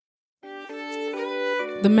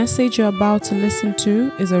The message you're about to listen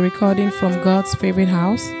to is a recording from God's favorite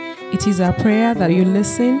house. It is our prayer that you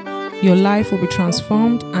listen, your life will be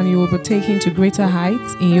transformed, and you will be taken to greater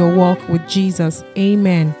heights in your walk with Jesus.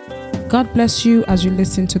 Amen. God bless you as you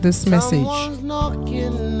listen to this message. Someone's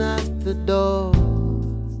knocking at the door.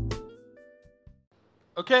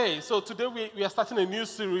 Okay, so today we are starting a new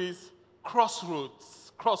series,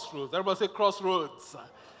 Crossroads. Crossroads. Everybody say Crossroads.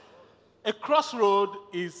 A crossroad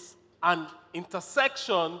is an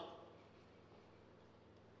intersection.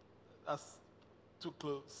 That's too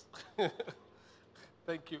close.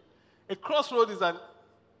 Thank you. A crossroad is I'm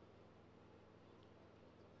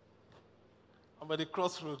at the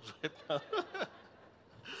crossroads right now.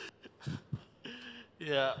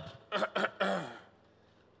 Yeah.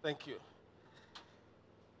 Thank you.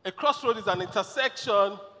 A crossroad is an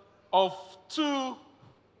intersection of two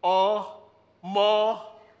or more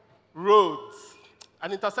roads.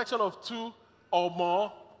 An intersection of two or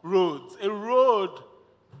more roads. A road,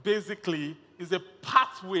 basically, is a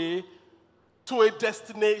pathway to a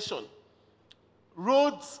destination.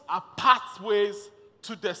 Roads are pathways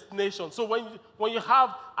to destination. So when you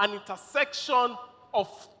have an intersection of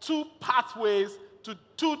two pathways to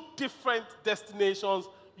two different destinations,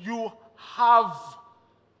 you have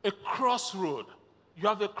a crossroad. You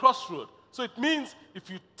have a crossroad. So it means if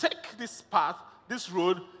you take this path, this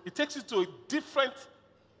road, it takes you to a different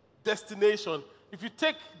destination. If you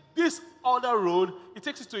take this other road, it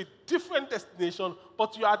takes you to a different destination,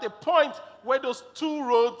 but you're at a point where those two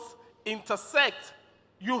roads intersect.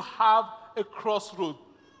 You have a crossroad.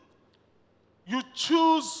 You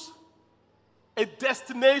choose a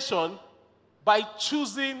destination by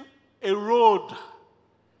choosing a road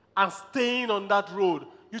and staying on that road.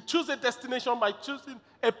 You choose a destination by choosing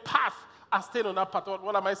a path and staying on that path.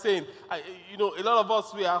 What am I saying? A lot of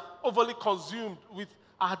us, we are overly consumed with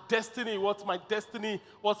our destiny. What's my destiny?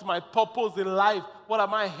 What's my purpose in life? What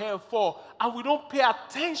am I here for? And we don't pay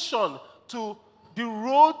attention to the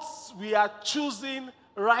roads we are choosing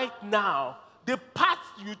right now. The path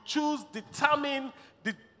you choose determine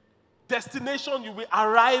the destination you will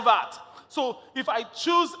arrive at. So if I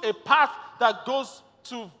choose a path that goes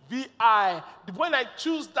to VI, when I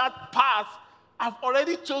choose that path, I've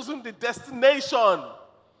already chosen the destination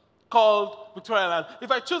called Victoria Land.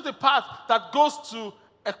 If I choose the path that goes to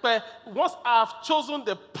Ekpe, once I've chosen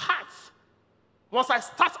the path, once I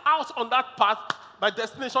start out on that path, my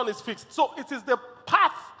destination is fixed. So it is the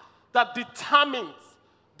path that determines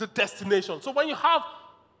the destination. So when you have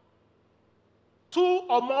two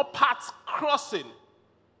or more paths crossing,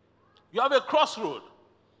 you have a crossroad.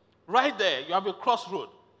 Right there, you have a crossroad.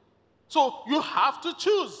 So you have to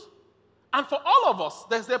choose. And for all of us,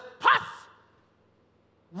 there's a path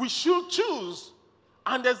we should choose,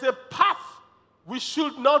 and there's a path we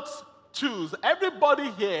should not choose. Everybody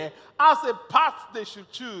here has a path they should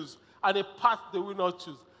choose and a path they will not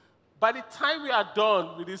choose. By the time we are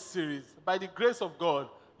done with this series, by the grace of God,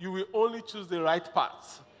 you will only choose the right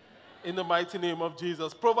path. In the mighty name of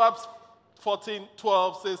Jesus. Proverbs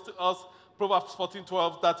 14:12 says to us, Proverbs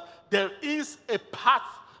 14:12, that there is a path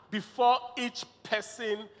before each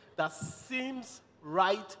person that seems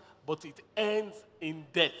right, but it ends in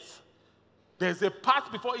death. There's a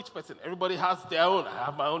path before each person. Everybody has their own. I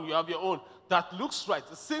have my own, you have your own. That looks right,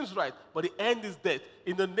 it seems right, but the end is death.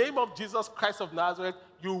 In the name of Jesus Christ of Nazareth,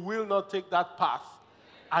 you will not take that path.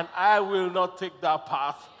 And I will not take that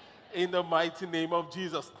path in the mighty name of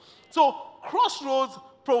Jesus. So, Crossroads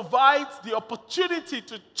provides the opportunity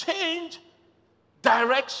to change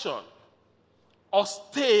direction or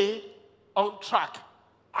stay on track.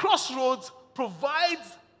 Crossroads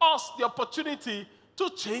provides us the opportunity to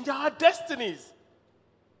change our destinies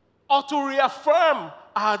or to reaffirm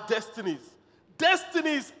our destinies.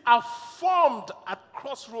 Destinies are formed at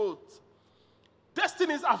crossroads.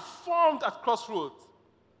 Destinies are formed at crossroads.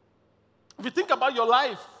 If you think about your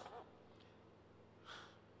life,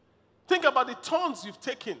 think about the turns you've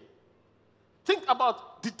taken. Think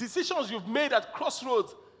about the decisions you've made at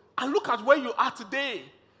crossroads and look at where you are today.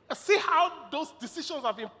 And see how those decisions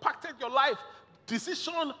have impacted your life.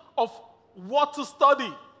 Decision of what to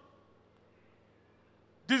study.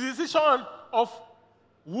 The decision of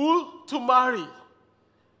who to marry.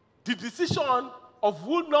 The decision of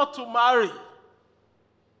who not to marry.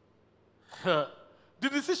 The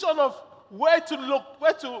decision of where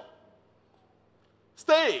to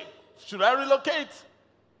stay. Should I relocate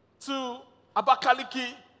to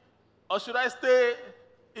Abakaliki, or should I stay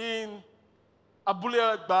in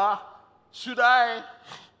Abule Egba? Should I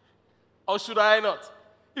or should I not?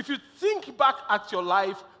 If you think back at your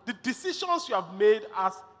life, the decisions you have made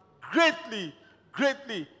has greatly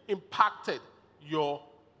impacted your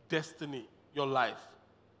destiny, your life,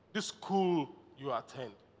 this school you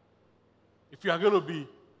attend, if you are going to be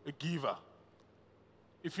a giver,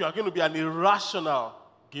 if you are going to be an irrational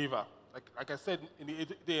giver, like I said in the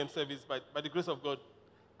 8 a.m. service, by the grace of God,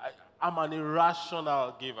 I'm an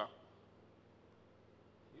irrational giver.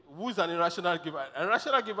 Who is an irrational giver? An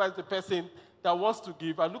irrational giver is the person that wants to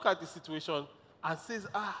give and look at the situation and says,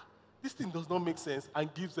 this thing does not make sense,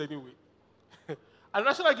 and gives anyway. An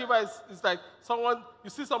irrational giver is like someone, you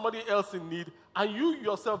see somebody else in need, and you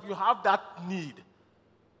yourself, you have that need.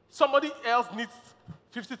 Somebody else needs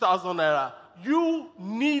 50,000 naira. You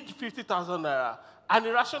need 50,000 naira. An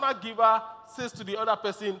irrational giver says to the other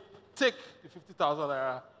person, take the 50,000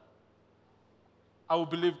 naira. I will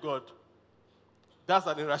believe God. That's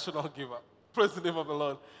an irrational giver. Praise the name of the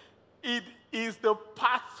Lord. It is the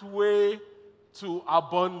pathway to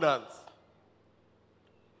abundance.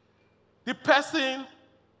 The person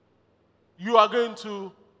you are going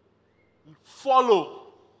to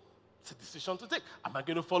follow, it's a decision to take. Am I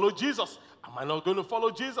going to follow Jesus? Am I not going to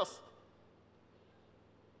follow Jesus?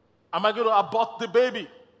 Am I going to abort the baby?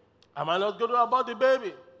 Am I not going to abort the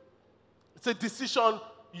baby? It's a decision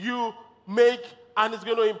you make, and it's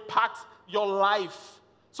going to impact your life.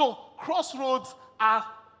 So crossroads are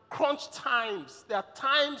crunch times. There are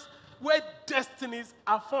times where destinies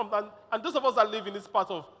are formed. And those of us that live in this part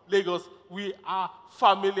of Lagos, we are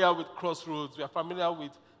familiar with crossroads. We are familiar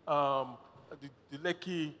with the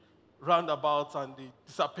Lekki roundabout and the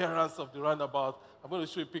disappearance of the roundabout. I'm going to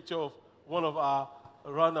show you a picture of one of our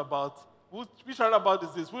roundabouts. Which roundabout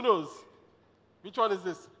is this? Who knows? Which one is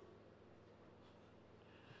this?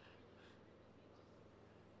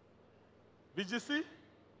 BGC?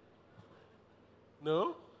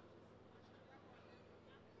 No?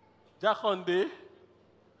 Jakonde?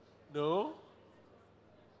 No?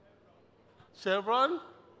 Chevron?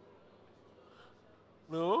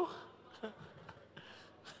 No?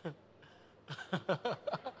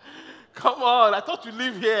 Come on, I thought you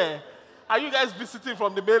live here. Are you guys visiting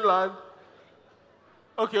from the mainland?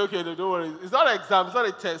 Okay, no, don't worry. It's not an exam, it's not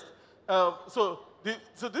a test. So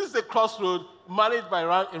this is a crossroad managed by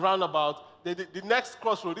a roundabout. The next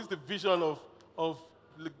crossroad is the vision of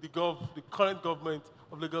the current government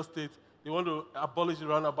of Lagos State. They want to abolish the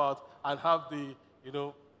roundabout and have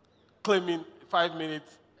claiming 5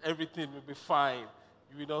 minutes, everything will be fine.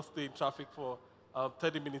 You will not stay in traffic for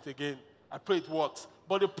 30 minutes again. I pray it works.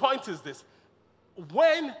 But the point is this.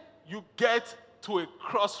 When you get to a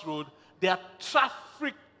crossroad, there are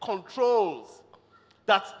traffic controls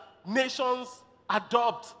that nations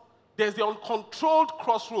adopt. There's the uncontrolled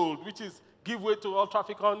crossroad, which is give way to all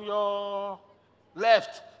traffic on your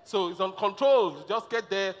left. So it's uncontrolled. You just get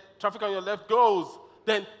there, traffic on your left goes.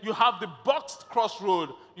 Then you have the boxed crossroad.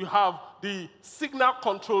 You have the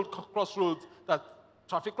signal-controlled crossroads, that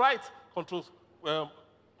traffic light controls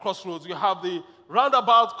crossroads. You have the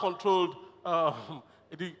roundabout-controlled,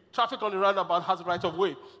 the traffic on the roundabout has the right of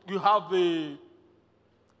way. You have the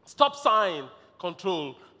stop sign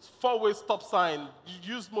control, 4-way stop sign.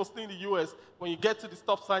 You use mostly in the US. When you get to the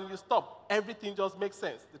stop sign, you stop. Everything just makes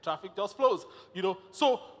sense. The traffic just flows.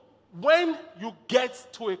 So when you get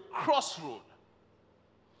to a crossroad,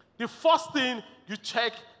 the first thing you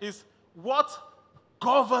check is what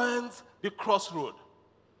governs the crossroad.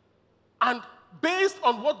 And based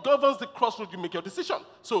on what governs the crossroad, you make your decision.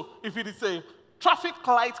 So if it is a traffic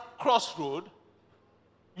light crossroad,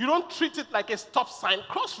 you don't treat it like a stop sign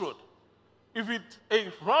crossroad. If it's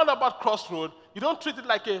a roundabout crossroad, you don't treat it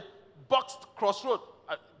like a boxed crossroad.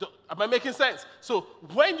 Am I making sense? So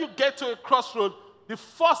when you get to a crossroad, the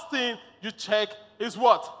first thing you check is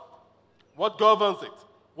what? What governs it?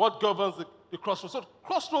 What governs the crossroads? So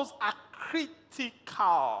crossroads are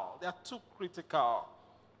critical. They are too critical.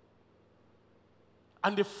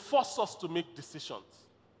 And they force us to make decisions.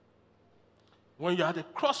 When you're at a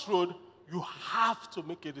crossroad, you have to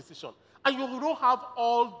make a decision. And you don't have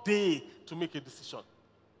all day to make a decision.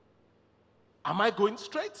 Am I going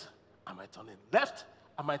straight? Am I turning left?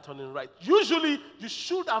 Am I turning right? Usually, you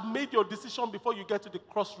should have made your decision before you get to the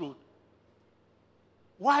crossroad.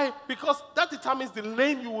 Why? Because that determines the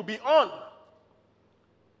lane you will be on.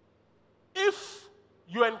 If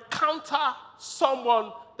you encounter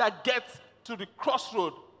someone that gets to the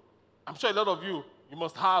crossroad, I'm sure a lot of you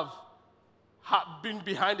must have been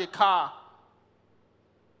behind a car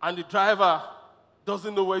and the driver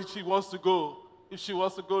doesn't know where she wants to go. If she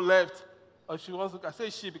wants to go left or she wants to go, I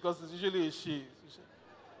say she because it's usually a she.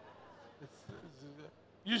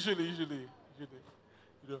 Usually.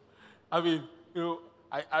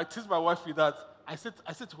 I tease my wife with that. I said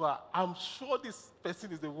to her, I'm sure this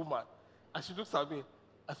person is a woman. And she looks at me,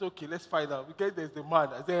 I said, okay, let's find out. Because there's the man.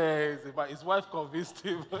 I said, hey, it's the man. His wife convinced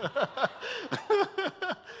him.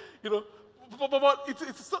 You know, but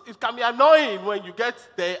it can be annoying when you get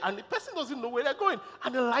there and the person doesn't know where they're going.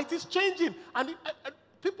 And the light is changing. And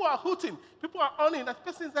people are hooting. People are on it. And the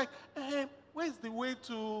person is like, where's the way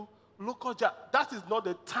to Lokoja? That is not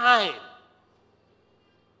the time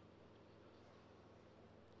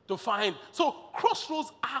to find. So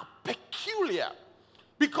crossroads are peculiar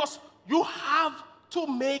because you have to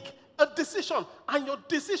make a decision, and your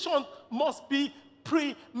decision must be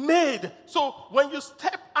pre-made. So when you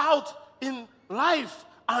step out in life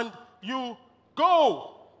and you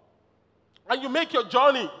go and you make your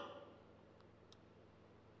journey,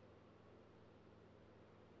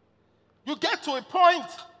 you get to a point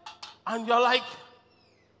and you're like,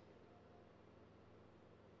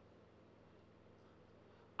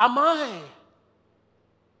 am I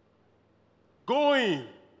going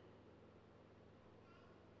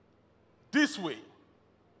this way?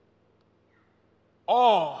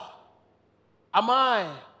 Or am I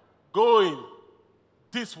going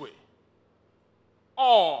this way?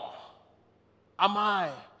 Or am I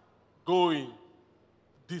going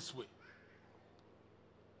this way?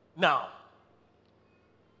 Now,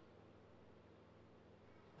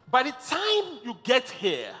 by the time you get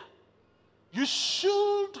here, you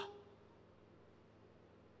should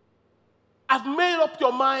have made up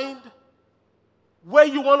your mind where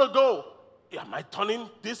you want to go. Am I turning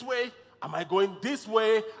this way? Am I going this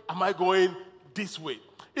way? Am I going this way?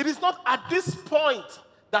 It is not at this point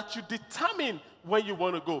that you determine where you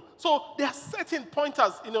want to go. So there are certain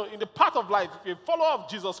pointers, in the path of life. If you're a follower of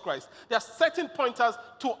Jesus Christ, there are certain pointers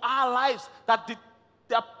to our lives that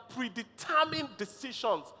they are predetermined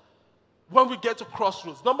decisions when we get to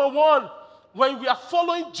crossroads. Number one, when we are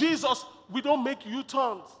following Jesus, we don't make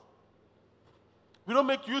U-turns. We don't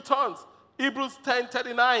make U-turns. Hebrews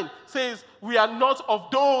 10:39 says, we are not of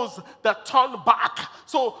those that turn back.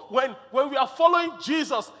 So when we are following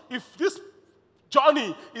Jesus, if this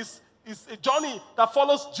journey is a journey that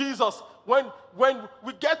follows Jesus, when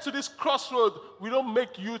we get to this crossroad, we don't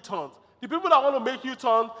make U-turns. The people that want to make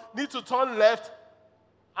U-turn need to turn left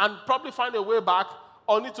and probably find a way back,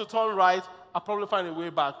 or need to turn right and probably find a way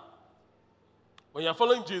back. When you're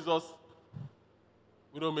following Jesus,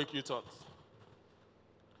 we don't make U-turns.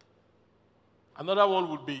 Another one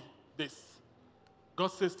would be this.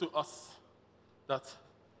 God says to us that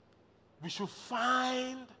we should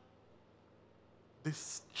find the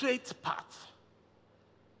straight path,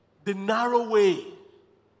 the narrow way.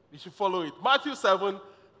 We should follow it. Matthew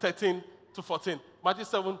 7:13-14. Matthew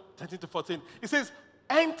 7:13-14. It says,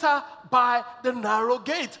 enter by the narrow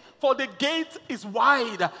gate, for the gate is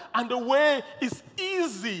wide and the way is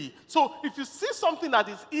easy. So if you see something that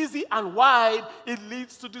is easy and wide, it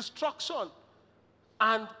leads to destruction.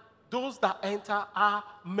 And those that enter are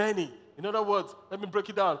many. In other words, let me break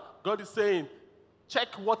it down. God is saying, check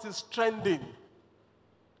what is trending.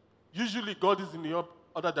 Usually God is in the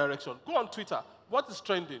other direction. Go on Twitter. What is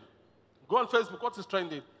trending? Go on Facebook. What is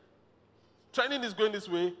trending? Trending is going this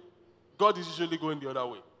way. God is usually going the other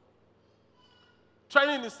way.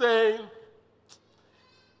 Trending is saying,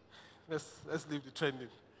 let's leave the trending.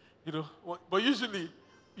 But usually,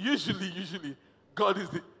 God is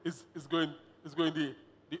going the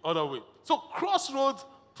other way. So crossroads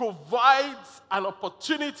provides an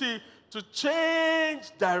opportunity to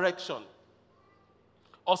change direction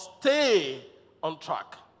or stay on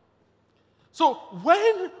track. So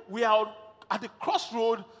when we are at the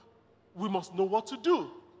crossroad, we must know what to do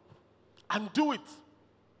and do it.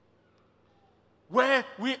 Where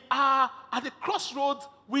we are at the crossroads,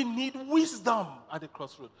 we need wisdom at the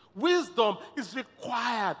crossroads. Wisdom is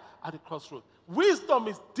required at the crossroads. Wisdom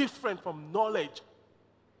is different from knowledge.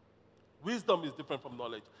 Wisdom is different from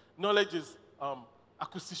knowledge. Knowledge is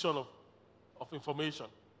acquisition of information.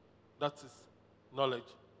 That is knowledge.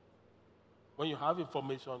 When you have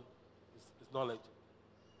information, it's knowledge.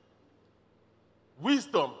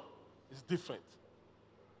 Wisdom is different.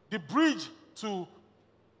 The bridge to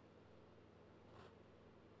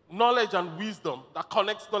knowledge and wisdom, that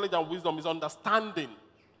connects knowledge and wisdom, is understanding.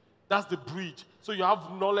 That's the bridge. So you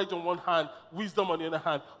have knowledge on one hand, wisdom on the other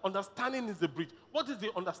hand. Understanding is the bridge. What is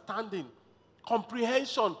the understanding?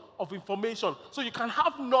 Comprehension of information. So you can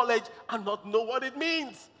have knowledge and not know what it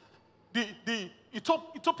means. The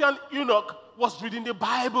Ethiopian eunuch was reading the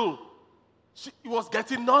Bible. He was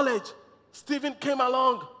getting knowledge. Stephen came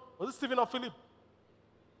along. Was it Stephen or Philip?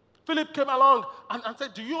 Philip came along and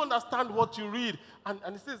said, do you understand what you read? And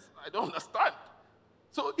he says, I don't understand.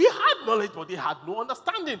 So he had knowledge, but he had no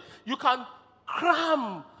understanding. You can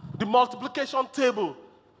cram the multiplication table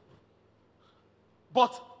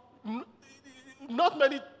But not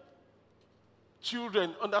many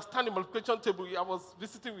children understand the multiplication table. I was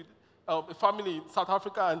visiting with a family in South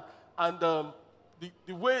Africa, and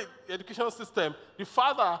the way the education system, the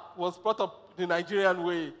father was brought up the Nigerian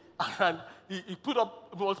way, and he put up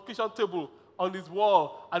a multiplication table on his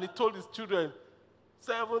wall, and he told his children,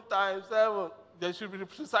 7 times 7, they should be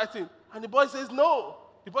reciting. And the boy says, no.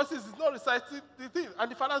 The boy says, he's not reciting the thing.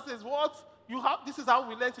 And the father says, what? This is how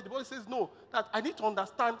we learned it. The boy says, no, that I need to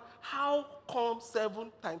understand how come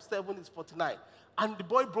 7 times 7 is 49. And the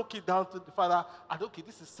boy broke it down to the father, and okay,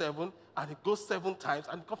 this is 7, and it goes 7 times,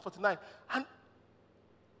 and it comes 49. And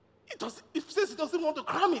it says he doesn't want to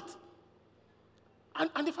cram it.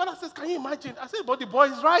 And the father says, can you imagine? I said, but the boy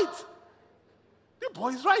is right. The boy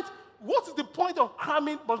is right. What is the point of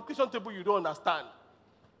cramming multiplication table you don't understand?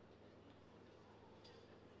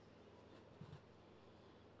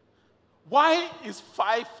 Why is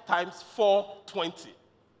 5 times 4 20?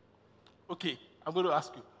 Okay, I'm going to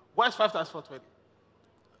ask you. Why is 5 times 4 20?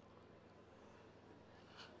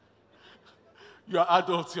 You are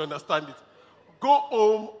adults, you understand it. Go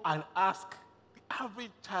home and ask. The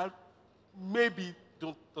average child maybe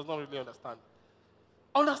does not really understand.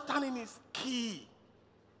 Understanding is key.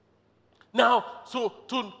 Now, so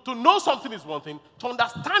to know something is one thing, to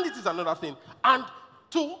understand it is another thing, and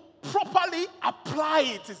to properly apply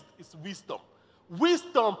it is wisdom.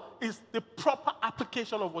 Wisdom is the proper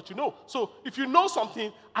application of what you know. So if you know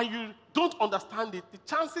something and you don't understand it, the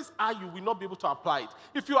chances are you will not be able to apply it.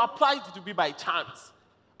 If you apply it, it will be by chance,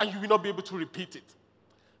 and you will not be able to repeat it.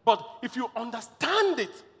 But if you understand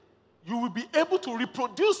it, you will be able to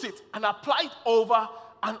reproduce it and apply it over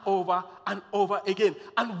and over and over again.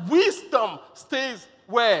 And wisdom stays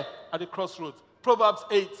where? At the crossroads. Proverbs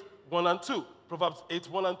 8, 1 and 2. Proverbs 8,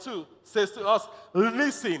 1 and 2 says to us,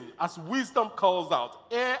 listen as wisdom calls out.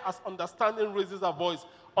 Hear as understanding raises her voice.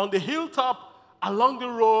 On the hilltop, along the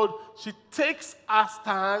road, she takes her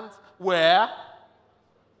stand where?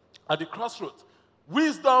 At the crossroads.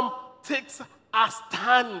 Wisdom takes a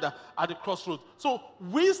stand at the crossroads. So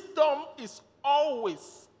wisdom is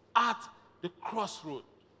always at the crossroad.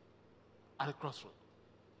 At the crossroad.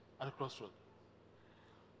 At the crossroad.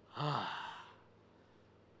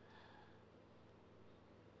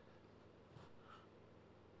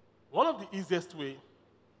 One of the easiest way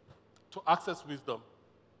to access wisdom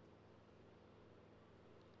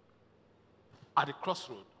at the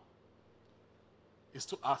crossroad is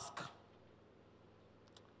to ask.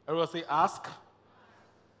 Everyone say, ask.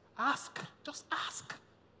 Ask. Just ask.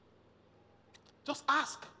 Just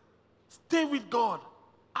ask. Stay with God.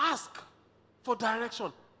 Ask for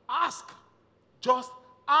direction. Ask. Just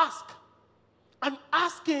ask. And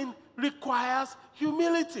asking requires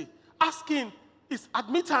humility. Asking is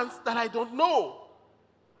admittance that I don't know.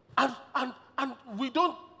 And we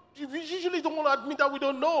usually don't want to admit that we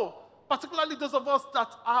don't know. Particularly those of us that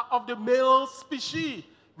are of the male species.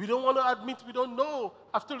 We don't want to admit we don't know.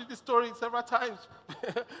 I've told you this story several times.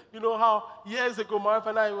 You know how years ago, my wife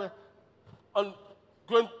and I were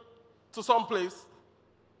going to some place,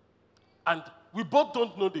 and we both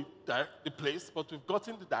don't know the place, but we've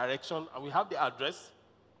gotten the direction, and we have the address,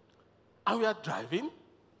 and we are driving,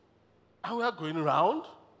 and we are going round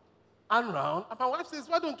and round. And my wife says,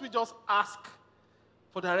 why don't we just ask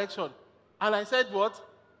for direction? And I said, what?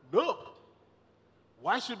 No.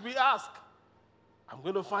 Why should we ask? I'm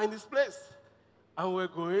going to find this place. And we're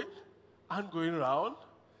going and going round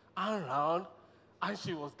and round. And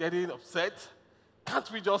she was getting upset. Can't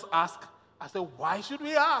we just ask? I said, why should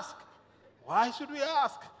we ask? Why should we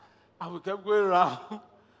ask? And we kept going round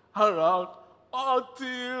and round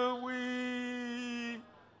until we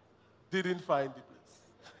didn't find the place.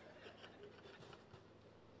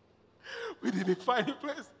 We didn't find the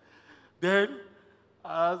place. Then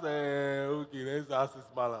I said, okay, let's ask this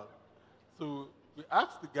man out. So we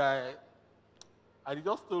asked the guy, and he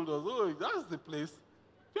just told us, oh, that's the place.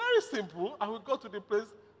 Very simple. And we got to the place,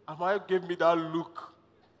 and my wife gave me that look.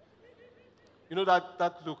 You know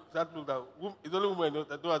that look that it's only women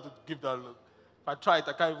that know how to give that look. If I try it,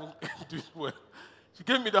 I can't even do it well. She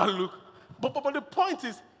gave me that look. But the point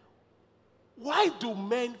is, why do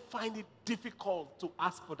men find it difficult to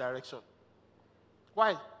ask for direction?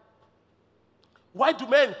 Why? Why do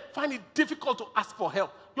men find it difficult to ask for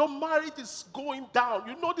help? Your marriage is going down.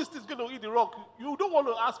 You know this is going to hit the rock. You don't want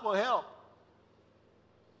to ask for help.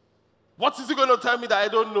 What is he going to tell me that I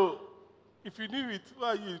don't know? If you knew it, why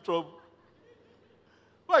are you in trouble?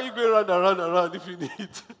 Why are you going round and round and round if you need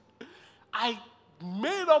it? I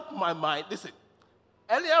made up my mind. Listen,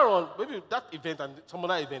 earlier on, maybe that event and some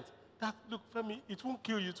other event, look, Femi, it won't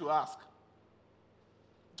kill you to ask.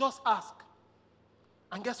 Just ask.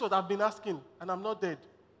 And guess what? I've been asking, and I'm not dead.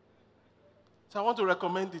 So I want to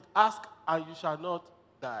recommend it. Ask, and you shall not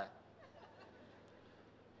die.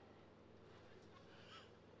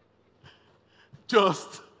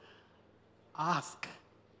 Just ask.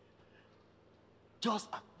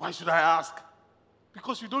 Why should I ask?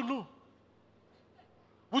 Because you don't know.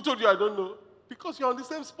 Who told you I don't know? Because you're on the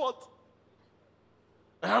same spot.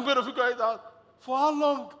 And I'm going to figure it out. For how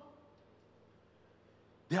long?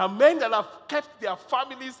 There are men that have kept their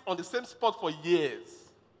families on the same spot for years.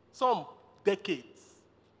 Some decades.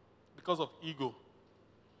 Because of ego.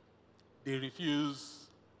 They refuse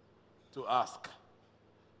to ask.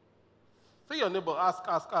 Say your neighbor, ask.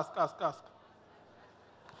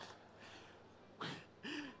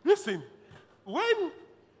 Listen, when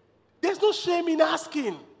there's no shame in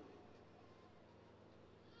asking.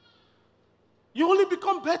 You only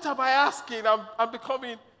become better by asking and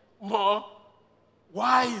becoming more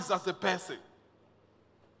wise as a person.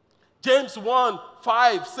 James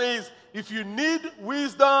 1:5 says, if you need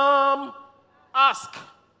wisdom, ask.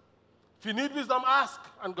 If you need wisdom, ask,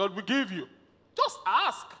 and God will give you. Just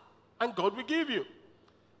ask, and God will give you.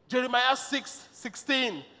 Jeremiah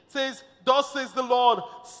 6:16 says, thus says the Lord,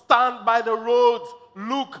 stand by the roads,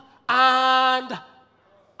 look and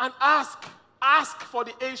ask. Ask for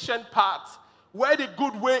the ancient path, where the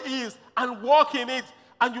good way is, and walk in it,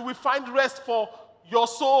 and you will find rest for your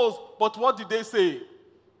souls. But what did they say?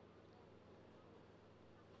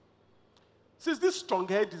 Since this strong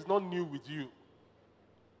head is not new with you,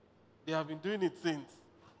 they have been doing it since.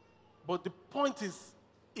 But the point is,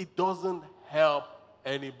 it doesn't help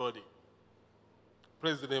anybody.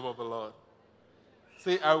 Praise the name of the Lord.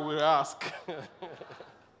 Say, I will ask.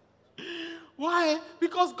 Why?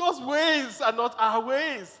 Because God's ways are not our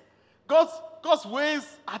ways. God's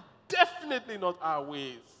ways are definitely not our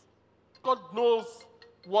ways. God knows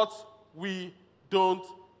what we don't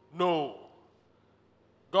know.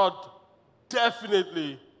 God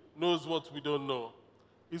definitely knows what we don't know.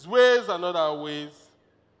 His ways are not our ways,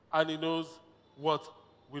 and he knows what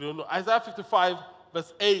we don't know. Isaiah 55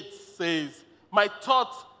 verse 8 says, my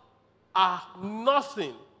thoughts are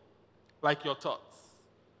nothing like your thoughts,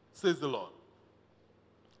 says the Lord.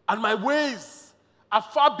 And my ways are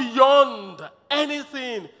far beyond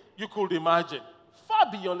anything you could imagine.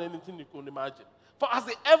 Far beyond anything you could imagine. For as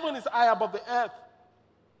the heaven is high above the earth,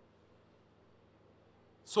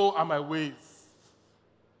 so are my ways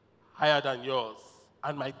higher than yours,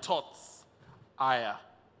 and my thoughts higher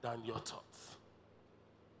than your thoughts.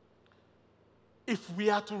 If we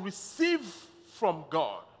are to receive from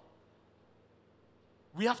God,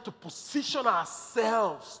 we have to position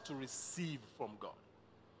ourselves to receive from God.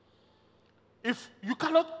 If you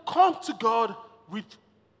cannot come to God with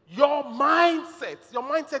your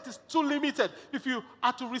mindset is too limited. If you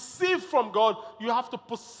are to receive from God, you have to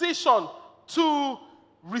position to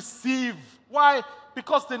receive. Why?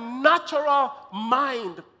 Because the natural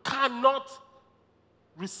mind cannot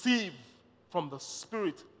receive from the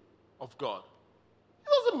Spirit of God. It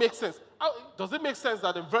doesn't make sense. Does it make sense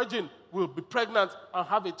that a virgin will be pregnant and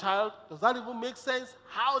have a child? Does that even make sense?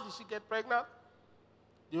 How did she get pregnant?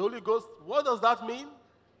 The Holy Ghost, what does that mean?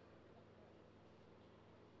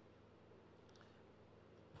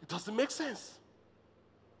 It doesn't make sense.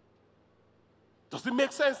 Does it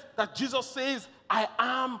make sense that Jesus says, I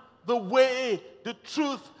am the way, the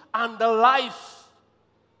truth, and the life?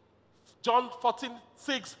 John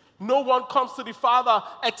 14:6, no one comes to the Father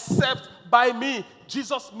except by me.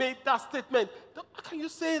 Jesus made that statement. How can you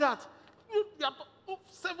say that? There are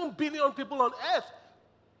 7 billion people on earth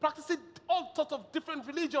practicing all sorts of different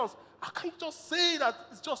religions. How can you just say that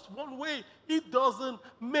it's just one way? It doesn't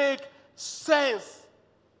make sense.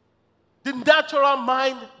 The natural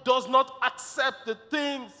mind does not accept the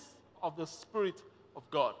things of the Spirit of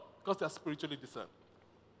God because they are spiritually discerned.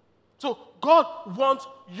 So God wants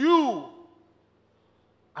you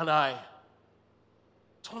and I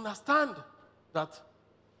to understand that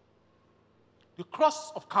the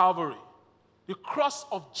cross of Calvary, the cross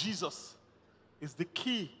of Jesus, is the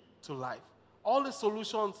key to life. All the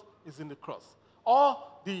solutions is in the cross.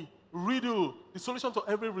 All the solution to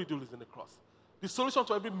every riddle is in the cross. The solution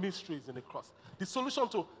to every mystery is in the cross. The solution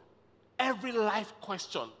to every life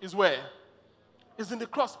question is where? Is in the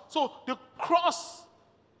cross. So the cross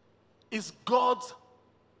is God's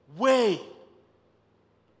way.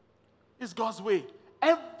 It's God's way.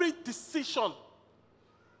 Every decision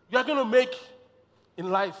you're going to make in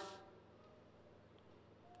life.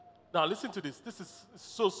 Now listen to this. This is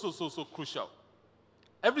so crucial.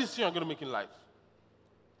 Every decision you're going to make in life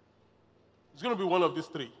is going to be one of these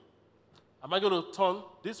three. Am I going to turn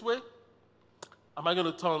this way? Am I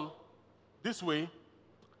going to turn this way?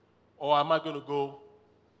 or am I going to go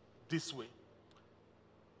this way?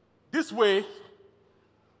 This way,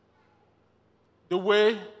 the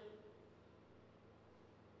way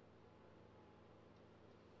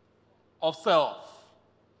of self.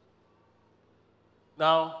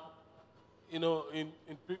 Now, in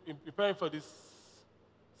preparing for this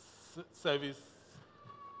service,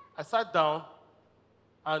 I sat down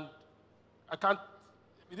and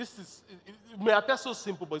it may appear so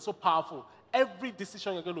simple, but it's so powerful. Every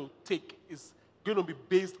decision you're going to take is going to be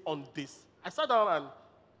based on this. I sat down and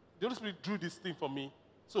the Holy Spirit drew this thing for me,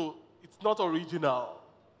 so it's not original,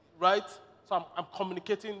 right? So I'm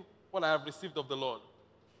communicating what I have received of the Lord.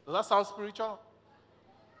 Does that sound spiritual?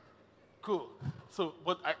 Cool. So,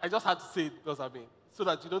 but I just had to say it because so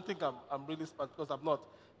that you don't think I'm really smart, because I'm not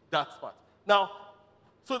that smart. Now,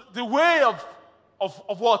 so the way of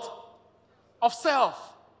what? Of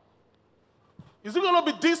self. Is it going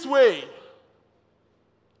to be this way?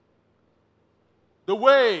 The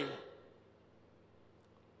way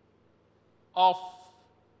of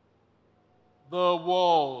the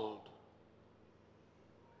world?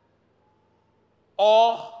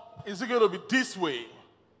 Or is it going to be this way?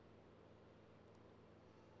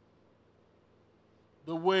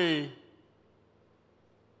 The way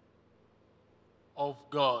of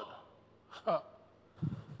God.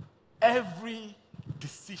 Every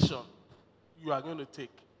decision you are going to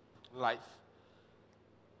take in life,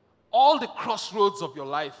 all the crossroads of your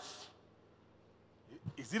life,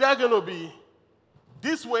 is either going to be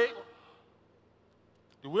this way,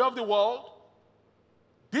 the way of the world,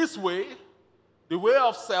 this way, the way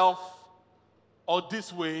of self, or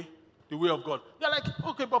this way, the way of God? You're like,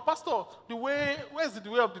 okay, but Pastor, where's the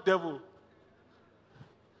way of the devil?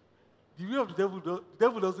 The way of the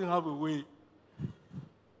devil doesn't have a way.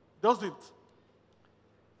 Doesn't.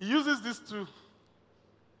 He uses this to,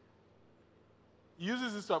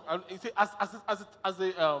 and you see, as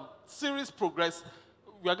the series progress,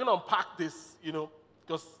 we are going to unpack this,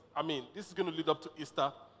 because, this is going to lead up to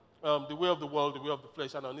Easter, the way of the world, the way of the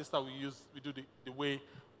flesh, and on Easter we do the way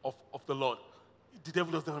of the Lord. The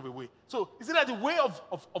devil doesn't have a way. So is it like the way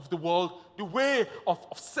of the world, the way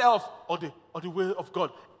of self, or the way of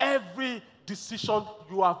God? Every decision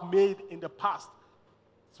you have made in the past,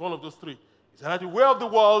 it's one of those three. It's either the way of the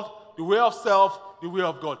world, the way of self, the way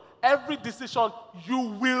of God. Every decision you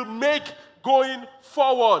will make going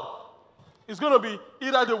forward is going to be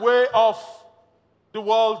either the way of the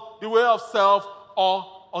world, the way of self,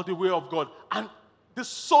 or the way of God. And the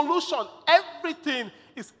solution, everything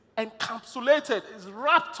is encapsulated, is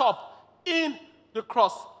wrapped up in the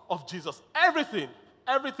cross of Jesus. Everything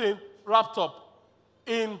wrapped up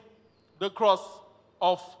in the cross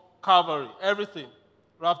of Calvary. Everything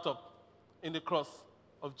wrapped up in the cross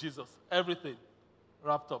of Jesus. Everything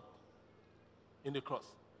wrapped up in the cross.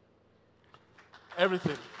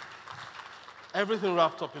 Everything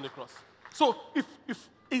wrapped up in the cross. So if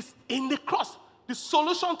it's in the cross, the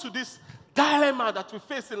solution to this dilemma that we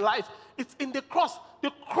face in life, it's in the cross.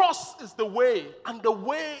 The cross is the way, and the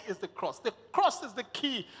way is the cross. The cross is the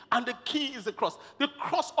key, and the key is the cross. The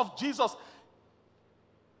cross of Jesus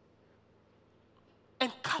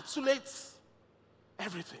encapsulates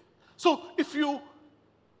everything. So if you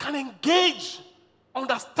can engage,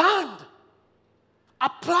 understand,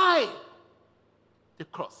 apply the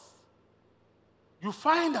cross, you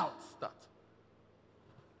find out that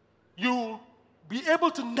you'll be able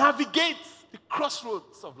to navigate the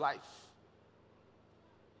crossroads of life.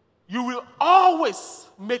 You will always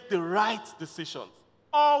make the right decisions.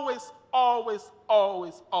 Always, always,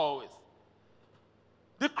 always, always.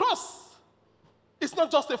 The cross is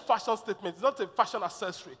not just a fashion statement. It's not a fashion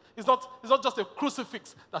accessory. It's not just a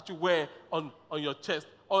crucifix that you wear on your chest,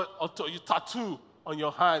 or you tattoo on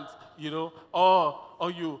your hand,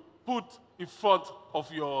 or you put in front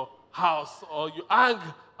of your house, or you hang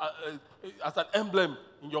as an emblem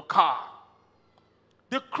in your car.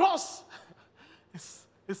 The cross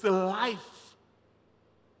is the life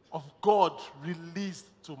of God released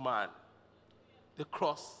to man. The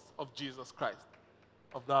cross of Jesus Christ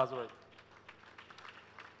of Nazareth.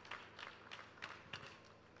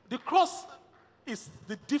 The cross is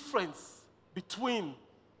the difference between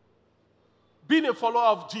being a follower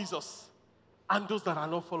of Jesus and those that are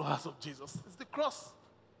not followers of Jesus. It's the cross.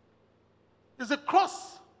 It's the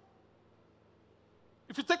cross.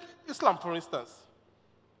 If you take Islam, for instance,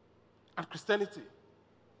 and Christianity,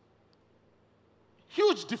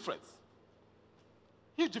 huge difference.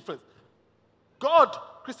 Huge difference.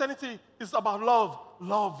 Christianity is about love.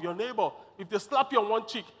 Love your neighbor. If they slap you on one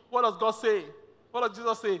cheek, what does God say? What does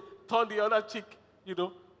Jesus say? Turn the other cheek,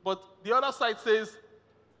 But the other side says,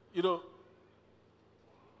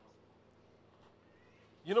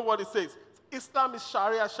 You know what it says? Islam is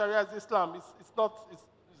Sharia, Sharia is Islam. It's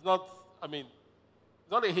not, I mean, it's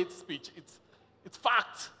not a hate speech. It's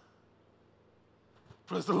fact.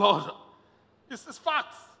 Praise the Lord. It's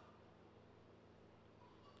facts.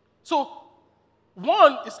 So,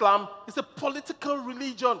 one, Islam is a political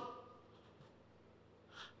religion.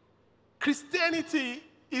 Christianity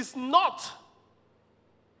is not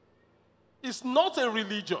a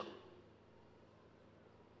religion.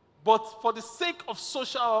 But for the sake of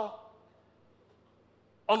social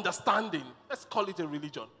understanding, let's call it a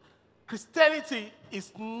religion. Christianity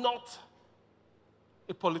is not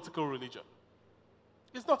a political religion.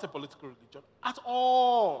 It's not a political religion at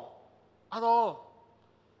all. At all.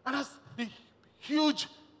 And that's the huge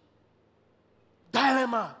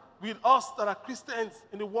dilemma with us that are Christians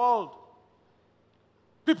in the world.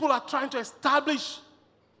 People are trying to establish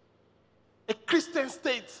a Christian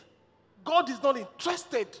state. God is not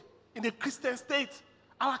interested in a Christian state.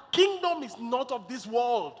 Our kingdom is not of this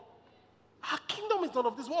world. Our kingdom is not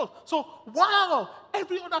of this world. So while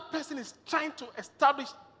every other person is trying to establish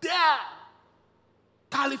their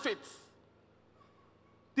caliphate,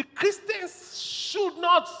 the Christians should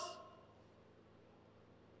not.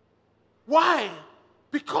 Why?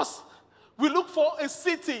 Because we look for a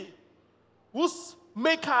city whose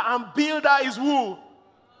maker and builder is who?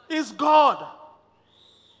 Is God.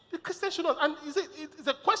 The Christians should not. And it's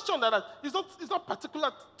a question that it's not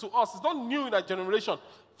particular to us. It's not new in our generation.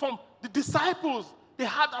 From the disciples, they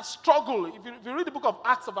had a struggle. If you read the book of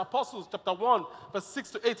Acts of Apostles, chapter 1, verse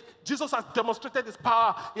 6 to 8, Jesus has demonstrated his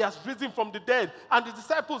power. He has risen from the dead. And the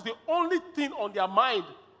disciples, the only thing on their mind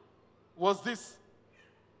was this.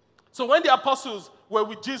 So when the apostles were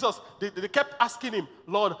with Jesus, they kept asking him,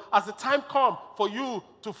 Lord, has the time come for you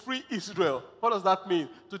to free Israel? What does that mean?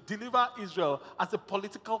 To deliver Israel as a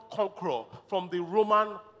political conqueror from the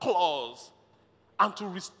Roman claws and to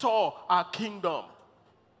restore our kingdom.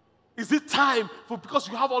 Is it time because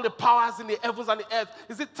you have all the powers in the heavens and the earth,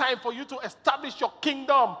 is it time for you to establish your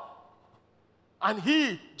kingdom? And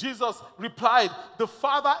Jesus, replied, the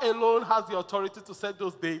Father alone has the authority to set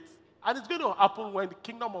those dates. And it's going to happen when the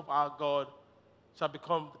kingdom of our God shall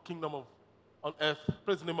become the kingdom on earth.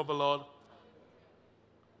 Praise the name of the Lord.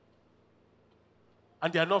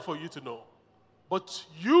 And they are not for you to know. But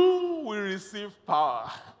you will receive power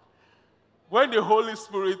when the Holy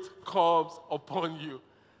Spirit comes upon you.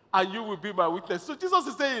 And you will be my witness. So Jesus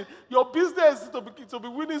is saying, your business is to be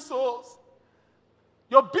winning souls.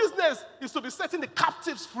 Your business is to be setting the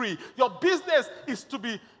captives free. Your business is to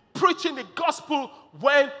be preaching the gospel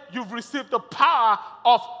when you've received the power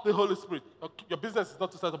of the Holy Spirit. Your business is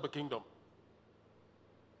not to set up a kingdom.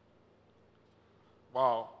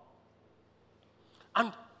 Wow.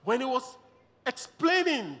 And when he was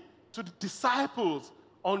explaining to the disciples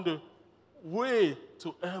on the way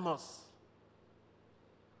to Emmaus,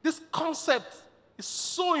 this concept is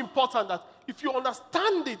so important that if you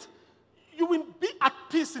understand it, you will be at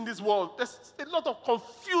peace in this world. There's a lot of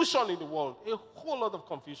confusion in the world, a whole lot of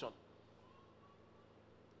confusion.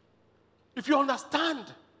 If you understand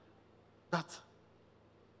that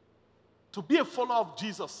to be a follower of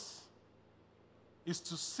Jesus is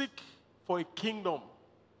to seek for a kingdom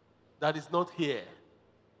that is not here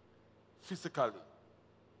physically,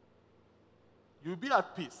 you'll be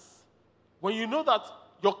at peace. When you know that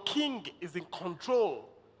your king is in control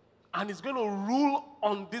and is going to rule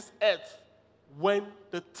on this earth when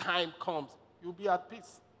the time comes, you'll be at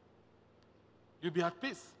peace. You'll be at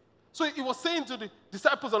peace. So he was saying to the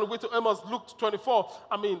disciples on the way to Emmaus,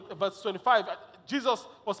 verse 25, Jesus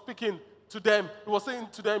was speaking to them. He was saying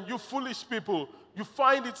to them, you foolish people, you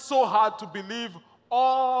find it so hard to believe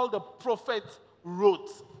all the prophet wrote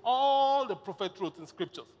in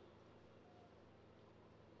scriptures.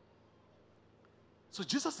 So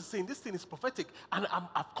Jesus is saying this thing is prophetic, and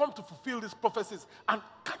I've come to fulfill these prophecies. And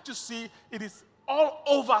can't you see it is all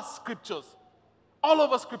over scriptures? All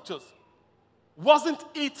over scriptures. Wasn't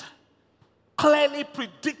it clearly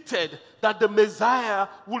predicted that the Messiah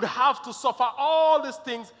would have to suffer all these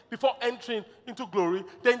things before entering into glory?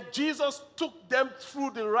 Then Jesus took them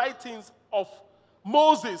through the writings of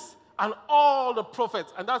Moses and all the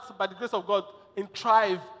prophets. And that's by the grace of God in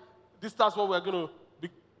Thrive. That's what we're going to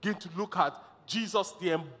begin to look at. Jesus,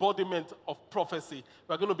 the embodiment of prophecy.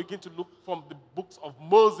 We're going to begin to look from the books of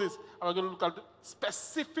Moses, and we're going to look at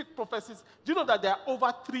specific prophecies. Do you know that there are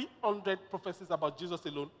over 300 prophecies about Jesus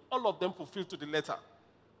alone? All of them fulfilled to the letter.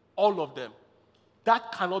 All of them.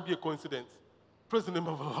 That cannot be a coincidence. Praise the name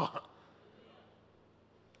of the Lord.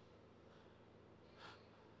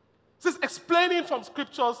 This is explaining from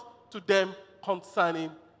scriptures to them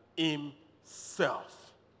concerning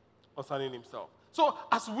himself. Concerning himself. So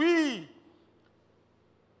as we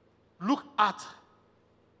look at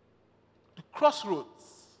the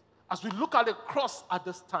crossroads, as we look at the cross at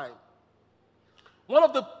this time, one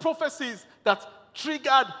of the prophecies that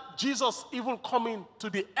triggered Jesus even coming to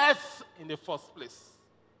the earth in the first place.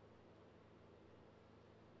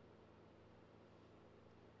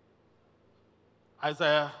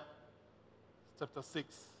 Isaiah chapter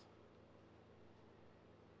 6,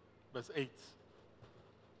 verse 8.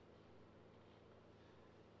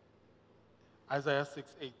 Isaiah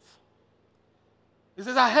 6:8. It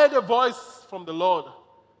says, I heard a voice from the Lord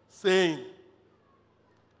saying,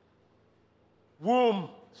 whom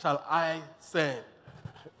shall I send?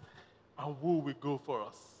 And who will go for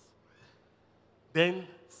us? Then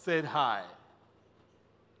said I,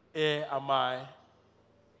 here am I,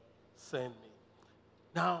 send me.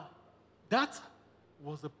 Now, that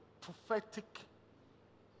was a prophetic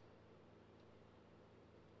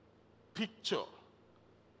picture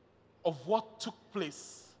of what took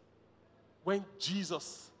place when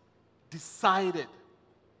Jesus decided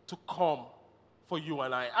to come for you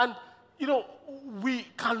and I. And, we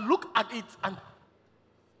can look at it and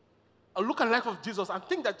look at the life of Jesus and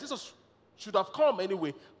think that Jesus should have come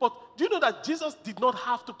anyway. But do you know that Jesus did not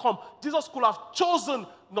have to come? Jesus could have chosen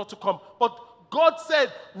not to come. But God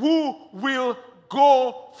said, who will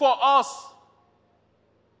go for us?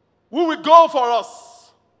 Who will go for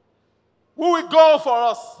us? Who will go for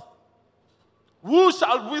us? Who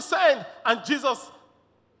shall we send? And Jesus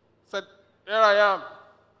said, here I am.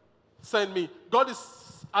 Send me. God is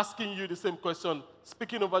asking you the same question,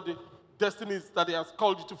 speaking over the destinies that he has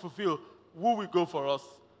called you to fulfill. Who will go for us?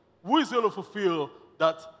 Who is going to fulfill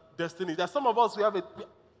that destiny? There are some of us who have a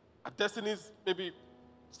destinies, maybe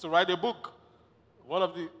it's to write a book. One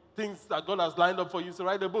of the things that God has lined up for you is to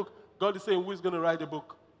write a book. God is saying, who is going to write a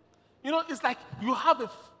book? It's like you have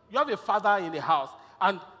a father in the house,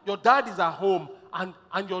 and your dad is at home,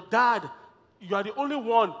 and your dad, you are the only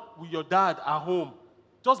one with your dad at home.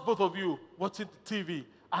 Just both of you watching the TV.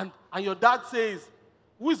 And your dad says,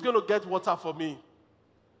 who is going to get water for me?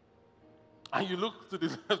 And you look to the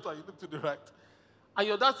left and you look to the right. And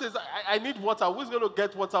your dad says, I need water. Who is going to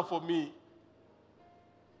get water for me?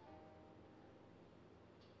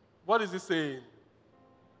 What is he saying?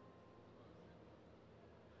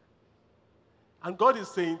 And God is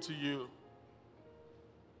saying to you,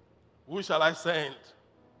 who shall I send?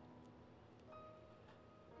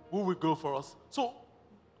 Who will go for us? So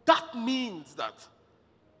that means that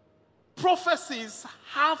prophecies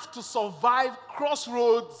have to survive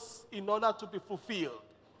crossroads in order to be fulfilled.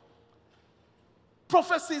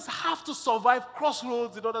 Prophecies have to survive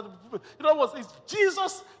crossroads in order to be fulfilled. In other words, if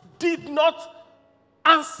Jesus did not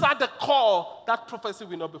answer the call, that prophecy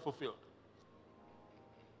will not be fulfilled.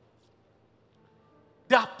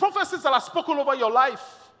 There are prophecies that are spoken over your life.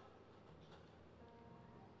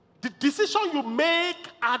 The decision you make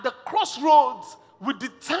at the crossroads will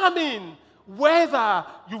determine whether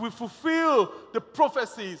you will fulfill the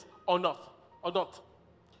prophecies or not.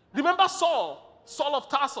 Remember Saul of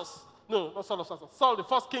Tarsus. No, not Saul of Tarsus. Saul, the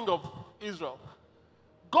first king of Israel.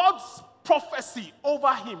 God's prophecy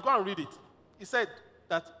over him, go and read it. He said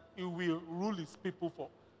that he will rule his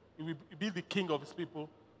people he will be the king of his people.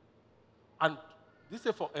 And this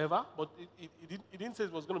said forever, but he didn't say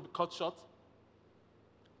it was going to be cut short.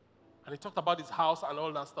 And he talked about his house and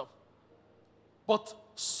all that stuff. But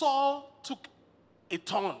Saul took a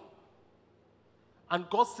turn. And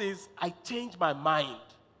God says, I changed my mind.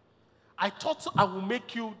 I thought I will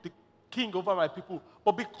make you the king over my people.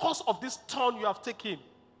 But because of this turn you have taken,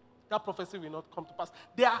 that prophecy will not come to pass.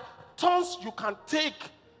 There are turns you can take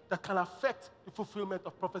that can affect the fulfillment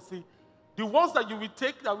of prophecy. The ones that you will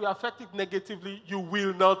take that will affect it negatively, you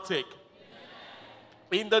will not take.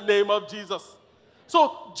 In the name of Jesus.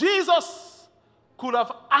 So Jesus could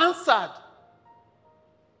have answered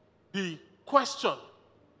the question,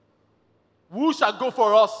 who shall go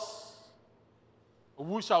for us?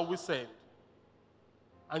 Who shall we send?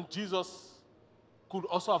 And Jesus could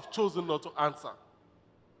also have chosen not to answer.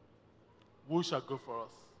 Who shall go for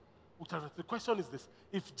us? The question is this.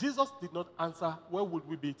 If Jesus did not answer, where would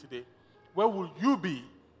we be today? Where will you be?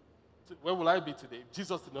 Where will I be today if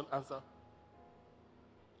Jesus did not answer?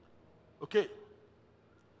 Okay.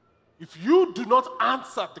 If you do not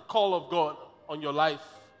answer the call of God on your life,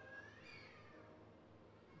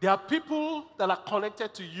 there are people that are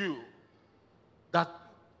connected to you that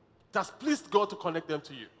has pleased God to connect them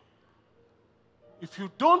to you. If you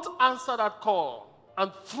don't answer that call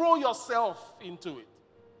and throw yourself into it,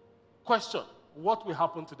 question, what will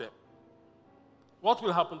happen to them? What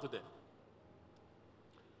will happen to them?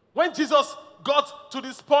 When Jesus got to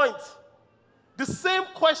this point, the same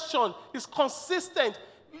question is consistent.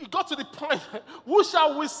 He got to the point, who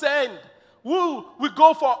shall we send? Who will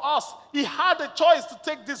go for us? He had a choice to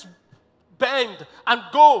take this bend and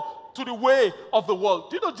go to the way of the world.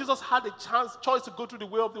 Do you know Jesus had a choice to go to the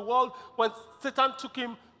way of the world when Satan took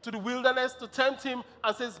him to the wilderness to tempt him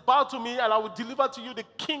and says, bow to me and I will deliver to you the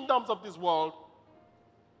kingdoms of this world.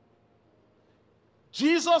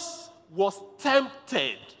 Jesus was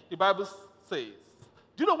tempted, the Bible says.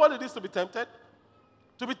 Do you know what it is to be tempted?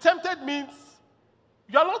 To be tempted means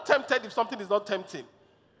you are not tempted if something is not tempting.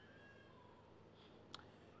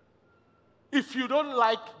 If you don't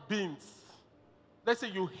like beans, let's say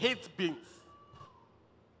you hate beans,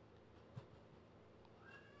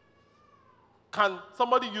 can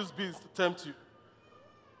somebody use beans to tempt you?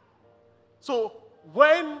 So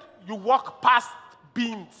when you walk past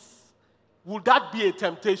beans, would that be a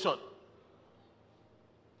temptation?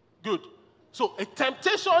 Good. So a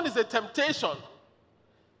temptation is a temptation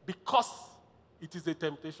because it is a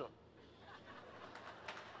temptation.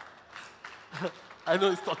 I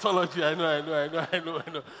know it's tautology, I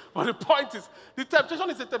know. But the point is, the temptation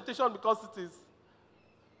is a temptation because it is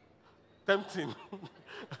tempting.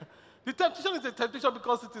 The temptation is a temptation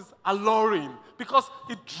because it is alluring, because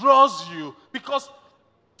it draws you,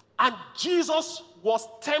 and Jesus was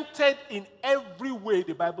tempted in every way,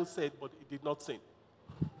 the Bible said, but he did not sin.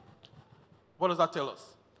 What does that tell us?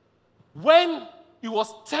 When he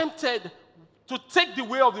was tempted to take the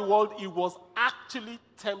way of the world, he was actually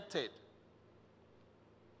tempted.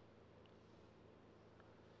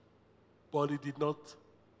 But he did not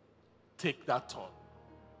take that turn.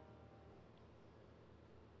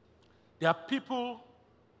 There are people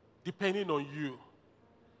depending on you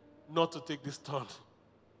not to take this turn.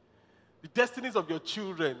 The destinies of your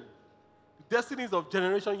children, the destinies of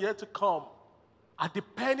generation yet to come are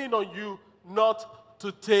depending on you not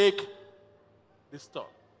to take this turn.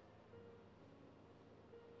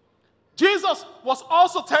 Jesus was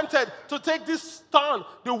also tempted to take this turn,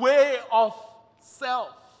 the way of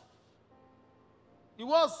self. He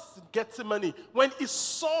was in Gethsemane. When he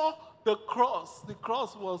saw the cross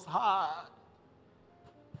was hard.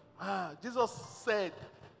 Jesus said,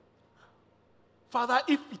 Father,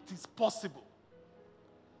 if it is possible,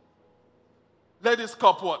 let this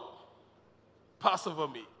cup what? Pass over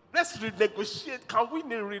me. Let's renegotiate. Can we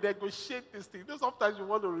renegotiate this thing? You know, sometimes you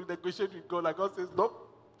want to renegotiate with God, like God says, no.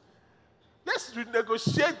 Let's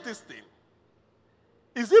renegotiate this thing.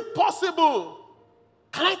 Is it possible?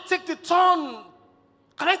 Can I take the turn?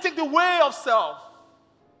 Can I take the way of self?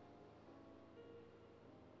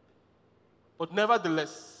 But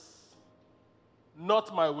nevertheless,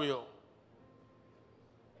 not my will,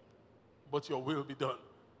 but your will be done.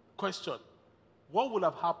 Question: what would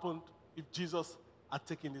have happened if Jesus had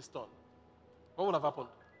taken this turn? What would have happened?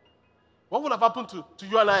 What would have happened to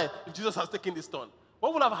you and I if Jesus has taken this turn?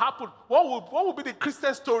 What would have happened? What would be the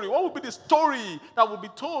Christian story? What would be the story that would be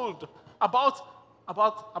told about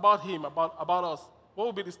him, about us? What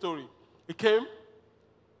would be the story? He came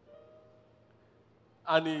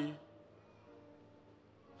and he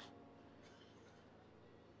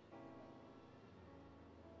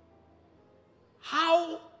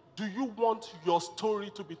How do you want your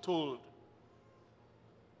story to be told?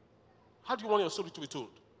 How do you want your story to be told?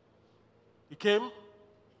 He came,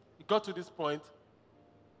 he got to this point,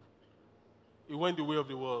 he went the way of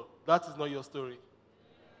the world. That is not your story.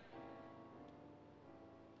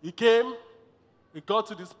 He came, he got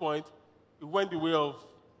to this point, he went the way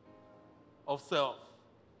of self.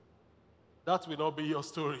 That will not be your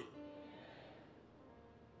story.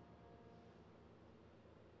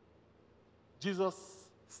 Jesus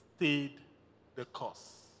stayed the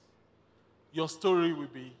course. Your story will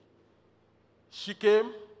be, she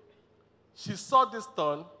came, she saw this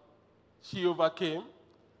turn, she overcame.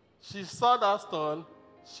 She saw that turn,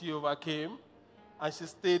 she overcame, and she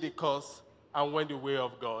stayed the course and went the way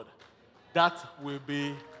of God. That will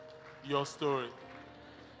be your story.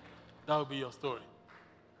 That will be your story.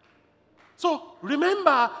 So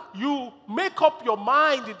remember, you make up your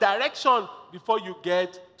mind, the direction, before you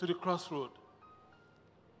get to the crossroad.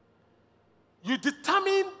 You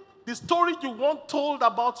determine the story you want told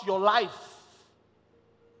about your life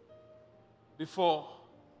before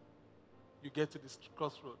you get to this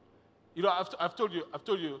crossroad. You know, I've told you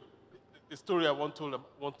the story I want told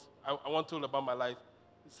about my life.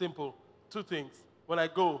 It's simple. Two things. When I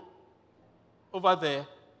go over there,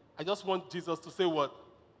 I just want Jesus to say what?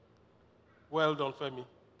 Well done, Femi.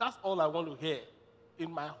 That's all I want to hear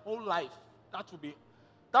in my whole life. That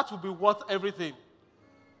will be worth everything.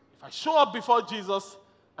 If I show up before Jesus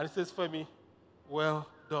and he says, Femi, well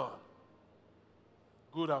done.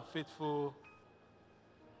 Good and faithful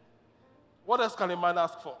What else can a man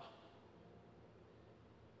ask for?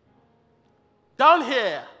 Down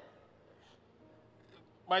here,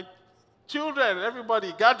 my children,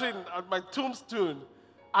 everybody gathering at my tombstone,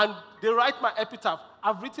 and they write my epitaph.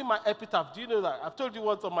 I've written my epitaph. Do you know that? I've told you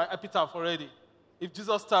what's on my epitaph already. If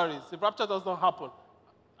Jesus tarries, if rapture does not happen,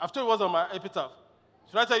 I've told you what's on my epitaph.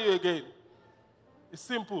 Should I tell you again? It's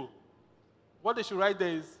simple. What they should write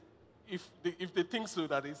there is, if they think so,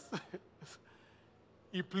 that is,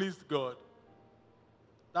 he pleased God.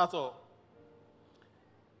 That's all.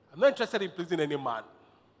 I'm not interested in pleasing any man.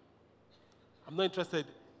 I'm not interested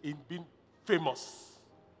in being famous.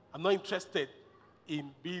 I'm not interested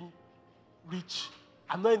in being rich.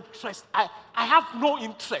 I'm not interested. I have no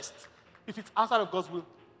interest. If it's outside of God's will,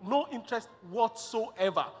 no interest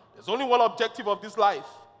whatsoever. There's only one objective of this life.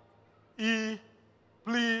 He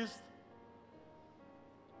pleased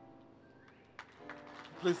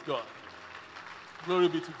God. Glory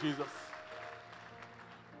be to Jesus.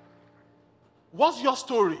 What's your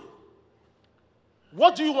story?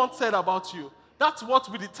 What do you want said about you? That's what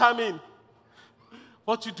will determine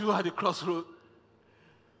what you do at the crossroad.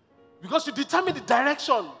 Because you determine the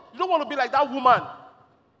direction. You don't want to be like that woman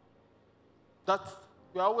that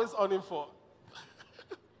we're always earning for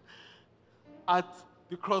at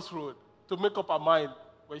the crossroad to make up her mind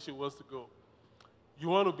where she wants to go. You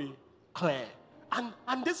want to be clear.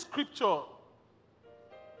 And this scripture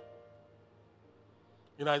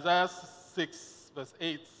in Isaiah 6, verse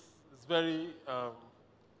 8, is very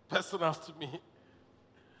personal to me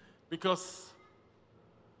because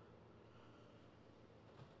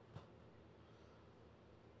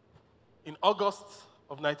in August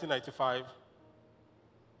of 1995,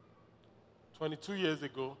 22 years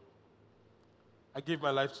ago, I gave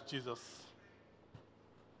my life to Jesus.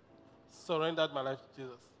 Surrendered my life to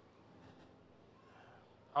Jesus.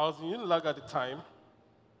 I was in Unilag at the time,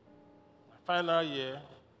 my final year.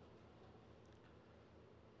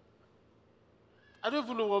 I don't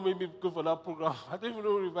even know what made me go for that program. I don't even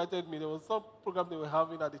know who invited me. There was some program they were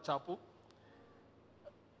having at the chapel.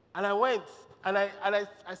 And I went, and I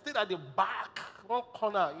stayed at the back, one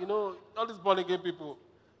corner. You know, all these born-again people,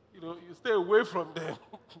 you know, you stay away from them.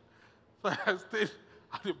 So I stayed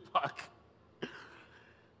at the back.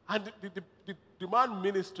 And the man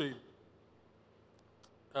ministering,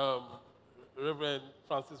 Reverend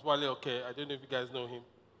Francis Wale Oke, I don't know if you guys know him,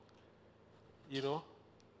 you know,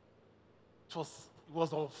 it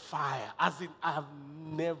was on fire, as in I have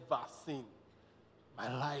never seen my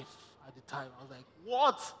life at the time. I was like,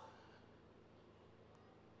 what?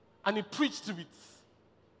 And he preached to it.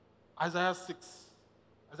 Isaiah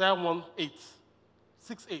 1, 8.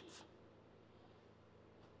 6, 8.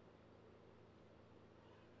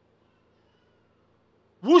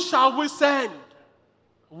 Who shall we send?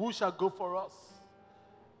 Who shall go for us?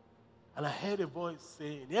 And I heard a voice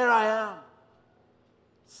saying, here I am.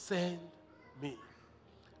 Send me.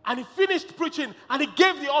 And he finished preaching, and he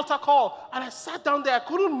gave the altar call, and I sat down there. I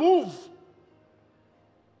couldn't move.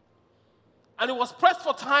 And it was pressed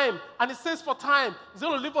for time, and it says for time. He's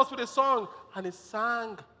going to leave us with a song. And he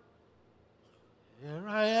sang, here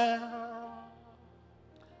I am,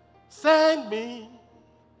 send me.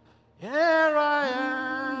 Here I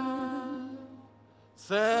am,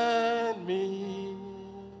 send me.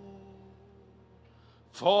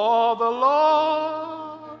 For the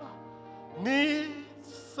Lord needs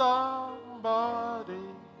somebody.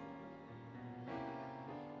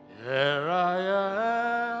 Here I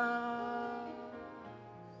am,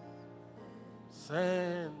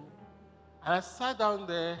 send. And I sat down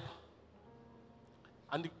there,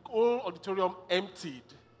 and the whole auditorium emptied.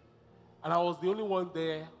 And I was the only one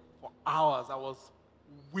there for hours. I was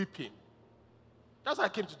weeping. That's how I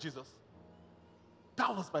came to Jesus.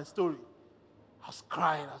 That was my story. I was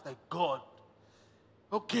crying. I was like, God,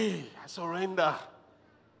 okay, I surrender.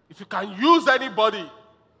 If you can use anybody.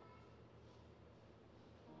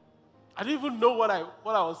 I didn't even know what I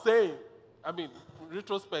was saying. I mean, in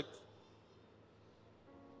retrospect.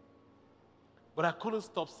 But I couldn't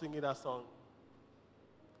stop singing that song.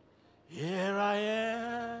 Here I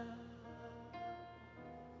am.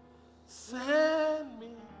 Send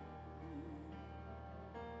me.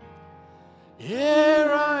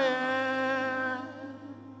 Here I am.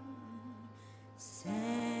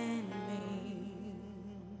 Send me.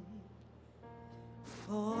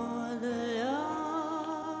 For the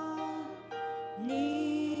Lord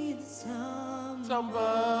needs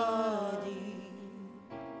somebody.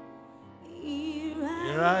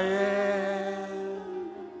 Here I am.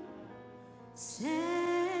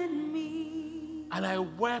 Send me. And I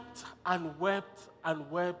wept and wept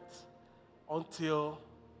and wept until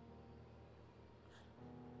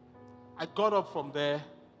I got up from there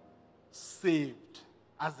saved,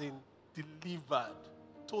 as in delivered.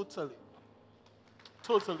 Totally.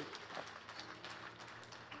 Totally.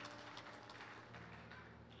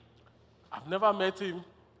 I've never met him.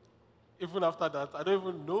 Even after that, I don't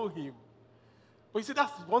even know him. But you see,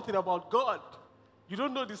 that's one thing about God. You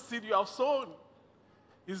don't know the seed you have sown.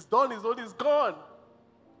 It's done, his own is gone.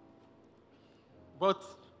 But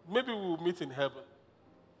maybe we'll meet in heaven.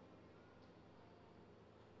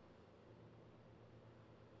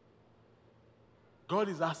 God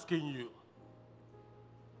is asking you.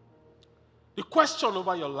 The question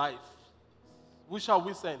over your life, who shall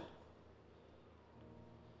we send?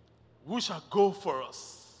 Who shall go for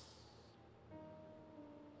us?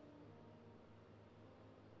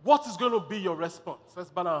 What is going to be your response? Let's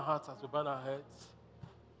bow our hearts as we bow our heads.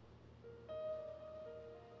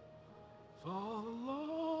 For the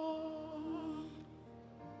Lord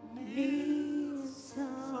needs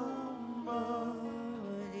somebody.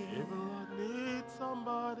 If the Lord needs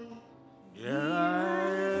somebody, here I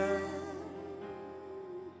am.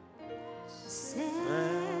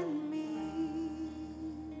 Send me.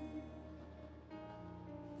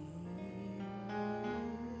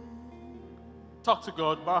 Talk to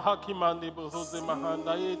God. Mahakimande bohoze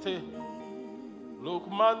mahanda yete.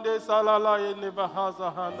 Lukmande salala yeneva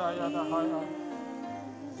haza handa yada haya.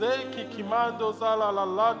 Zeki kimando salala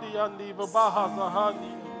landi yandi vabahaza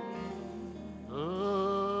handi.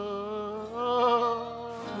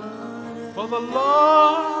 For the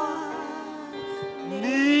Lord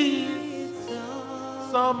needs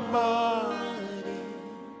somebody.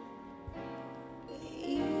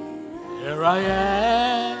 Here I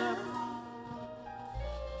am.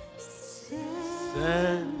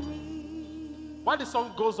 Send me. While the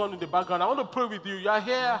song goes on in the background, I want to pray with you. You are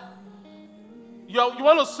here. You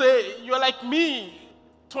want to say, you're like me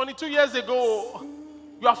 22 years ago.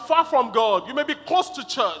 You are far from God. You may be close to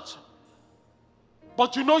church,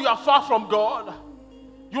 but you know you are far from God.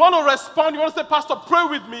 You want to respond. You want to say, Pastor, pray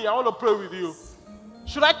with me. I want to pray with you.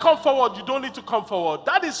 Should I come forward? You don't need to come forward.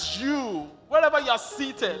 That is you, wherever you are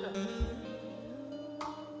seated.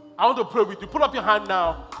 I want to pray with you. Put up your hand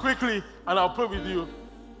now, quickly, and I'll pray with you.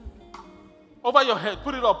 Over your head.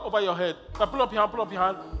 Put it up over your head. Now put up your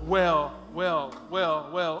hand. Well,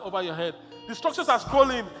 over your head. The instructions are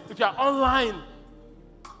scrolling. If you are online,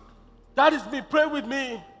 that is me. Pray with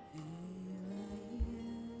me.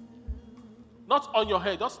 Not on your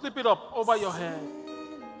head. Just slip it up over your head.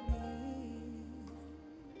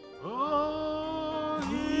 Oh,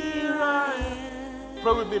 here I am.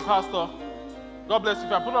 Pray with me, Pastor. God bless you.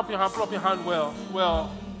 If you put up your hand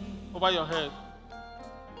well, over your head.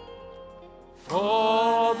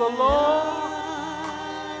 For the Lord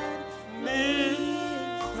needs.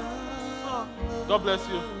 God bless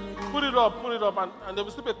you. Put it up, and there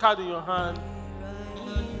will slip a card in your hand.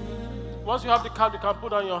 Once you have the card, you can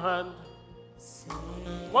put on your hand.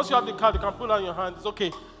 Once you have the card, you can put on your hand. It's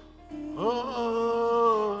okay.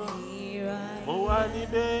 Oh,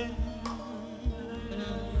 Moanibe.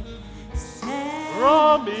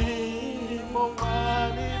 Romi,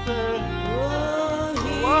 Moanibe.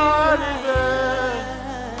 Moanibe.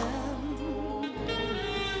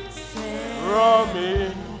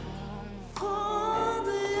 Romi.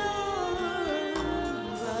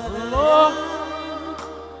 Lord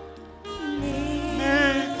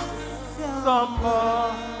needs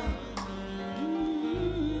somebody.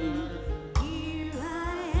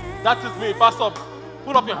 That is me, Pastor.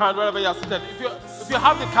 Put up your hand wherever you are seated. If you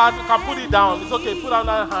have the card, you can put it down. It's okay. Put down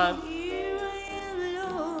that hand.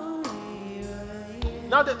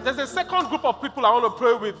 Now, there's a second group of people I want to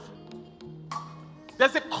pray with.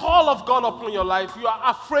 There's a call of God upon your life. You are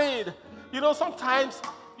afraid. You know, sometimes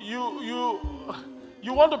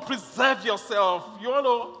you want to preserve yourself. You want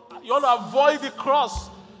to avoid the cross.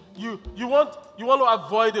 You want to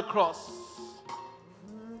avoid the cross.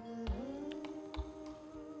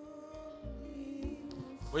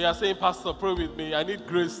 When you are saying, Pastor, pray with me, I need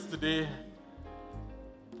grace today.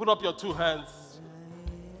 Put up your two hands.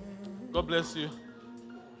 God bless you.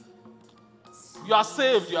 You are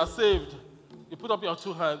saved. You are saved. You put up your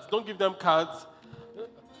two hands. Don't give them cards.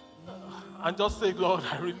 And just say, Lord,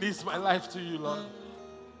 I release my life to you, Lord.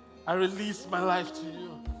 I release my life to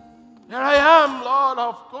you. Here I am, Lord,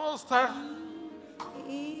 of course.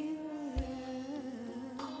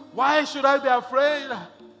 Why should I be afraid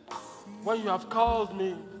when you have called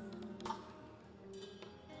me?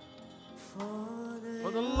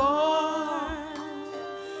 For the Lord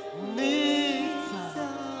needs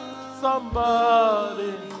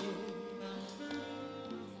somebody.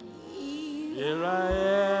 Here I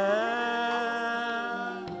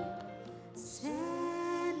am.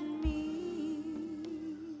 Send me.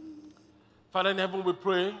 Father in heaven, we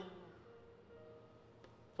pray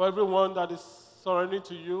for everyone that is surrendering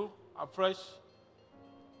to you afresh.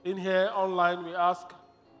 In here, online, we ask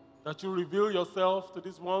that you reveal yourself to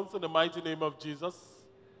these ones in the mighty name of Jesus.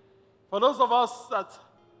 For those of us that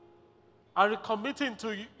are recommitting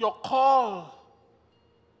to your call,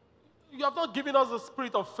 you have not given us the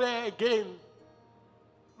spirit of fear again.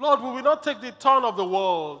 Lord, we will not take the turn of the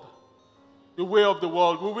world, the way of the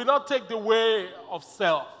world. We will not take the way of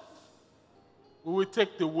self. We will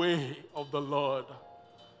take the way of the Lord.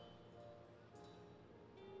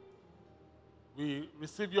 We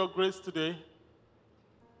receive your grace today.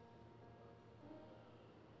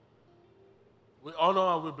 We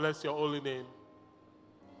honor and we bless your holy name.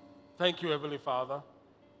 Thank you, Heavenly Father.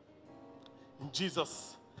 In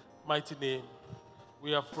Jesus' mighty name,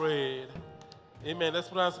 we have prayed. Amen. Let's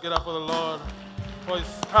put our hands together for the Lord, for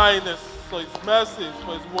his kindness, for his mercy,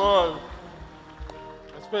 for his word,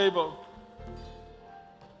 his favor.